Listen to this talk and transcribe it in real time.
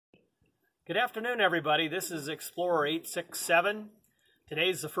Good afternoon, everybody. This is Explorer 867.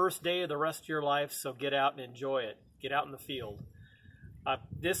 Today's the first day of the rest of your life, so get out and enjoy it. Get out in the field.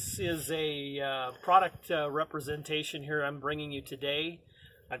 This is a product representation here I'm bringing you today.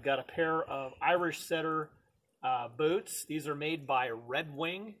 I've got a pair of Irish Setter boots. These are made by Red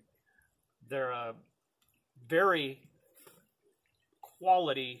Wing. They're a very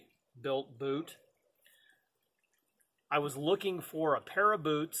quality built boot. I was looking for a pair of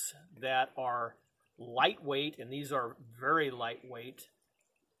boots that are lightweight, and these are very lightweight,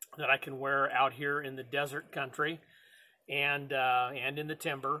 that I can wear out here in the desert country and in the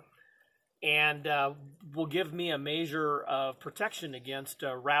timber, and will give me a measure of protection against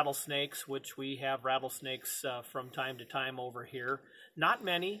rattlesnakes, which we have rattlesnakes from time to time over here. Not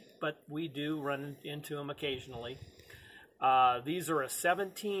many, but we do run into them occasionally. These are a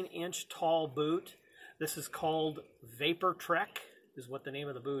 17-inch tall boot. This is called VAPRTREK, is what the name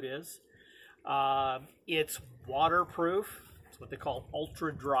of the boot is. It's waterproof. It's what they call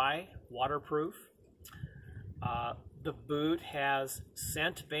ultra dry waterproof. The boot has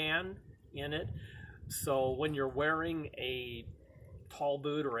scent band in it, so when you're wearing a tall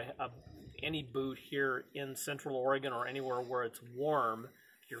boot or any boot here in Central Oregon or anywhere where it's warm,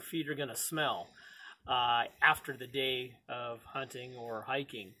 your feet are going to smell after the day of hunting or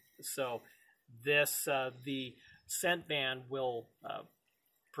hiking. So this the scent band will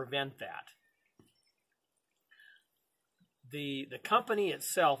prevent that. The company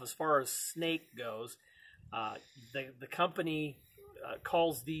itself, as far as snake goes, the company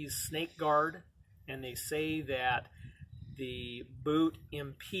calls these snake guard, and they say that the boot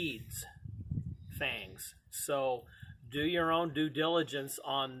impedes fangs. So do your own due diligence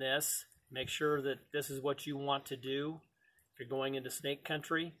on this. Make sure that this is what you want to do if you're going into snake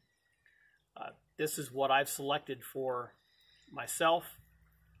country. This is what I've selected for myself.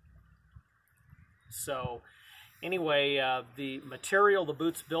 So anyway, the material the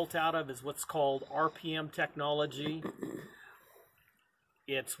boot's built out of is what's called RPM technology.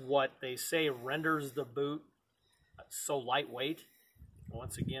 It's what they say renders the boot so lightweight.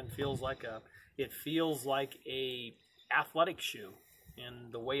 Once again, it feels like a athletic shoe,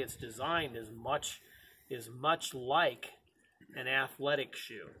 and the way it's designed is much like an athletic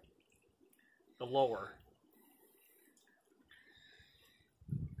shoe. The lower.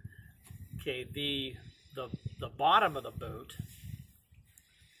 Okay, the bottom of the boot.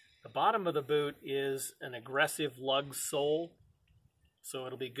 The bottom of the boot is an aggressive lug sole, so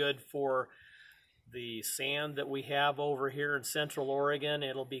it'll be good for the sand that we have over here in Central Oregon.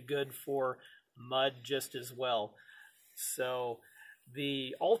 It'll be good for mud just as well. So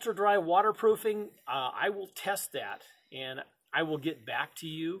the ultra dry waterproofing, I will test that, and I will get back to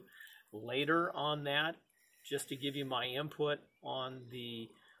you later on that, just to give you my input on the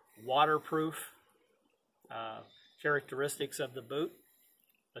waterproof characteristics of the boot.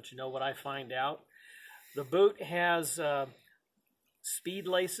 Let you know what I find out. The boot has speed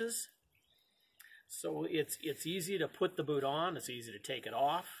laces, so it's easy to put the boot on. It's easy to take it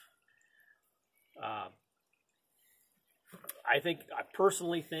off. I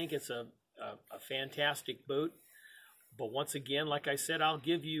personally think it's a fantastic boot. But once again, like I said, I'll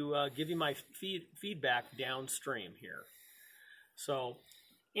give you my feedback downstream here. So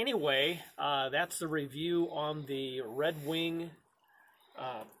anyway, that's the review on the Red Wing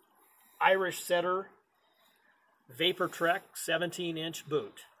Irish Setter VAPRTREK 17-inch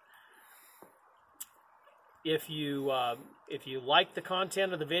boot. If you like the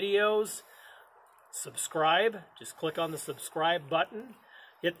content of the videos, subscribe. Just click on the subscribe button,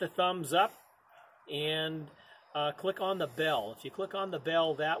 hit the thumbs up, and click on the bell. If you click on the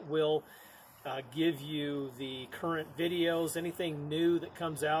bell, that will give you the current videos. Anything new that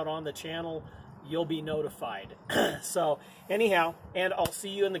comes out on the channel, you'll be notified. So anyhow, and I'll see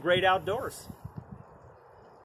you in the great outdoors.